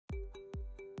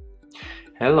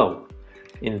Hello!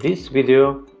 In this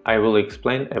video, I will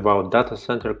explain about data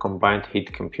center combined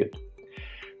heat compute.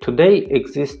 Today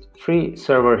exist three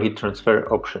server heat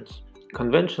transfer options.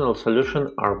 Conventional solutions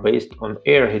are based on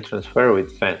air heat transfer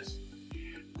with fans.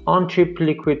 On-chip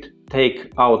liquid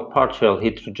take out partial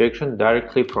heat rejection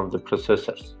directly from the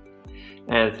processors.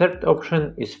 And third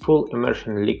option is full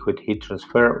immersion liquid heat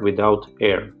transfer without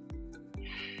air.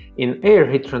 In air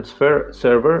heat transfer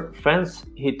server, fans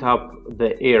heat up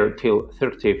the air till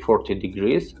 30-40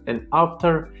 degrees, and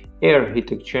after, air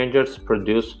heat exchangers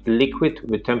produce liquid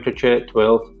with temperature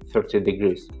 12-30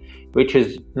 degrees, which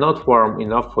is not warm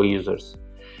enough for users.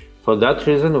 For that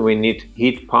reason, we need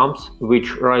heat pumps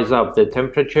which rise up the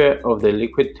temperature of the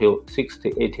liquid till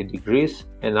 60-80 degrees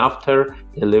and after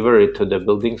deliver it to the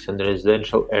buildings and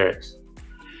residential areas.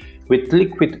 With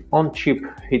liquid on-chip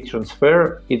heat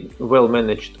transfer in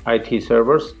well-managed IT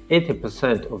servers,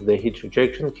 80% of the heat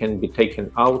rejection can be taken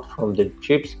out from the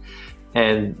chips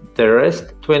and the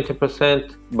rest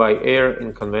 20% by air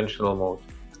in conventional mode.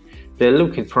 The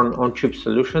liquid from on-chip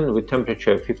solution with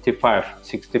temperature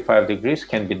 55-65 degrees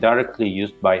can be directly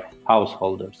used by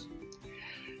householders.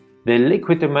 The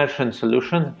liquid immersion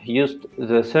solution used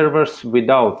the servers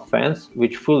without fans,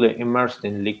 which fully immersed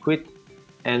in liquid,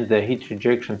 and the heat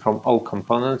rejection from all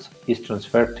components is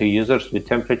transferred to users with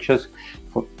temperatures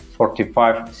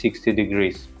 45-60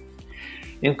 degrees.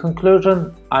 In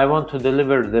conclusion, I want to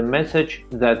deliver the message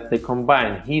that the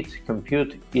combined heat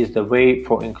compute is the way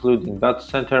for including data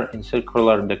center in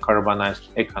circular decarbonized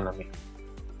economy.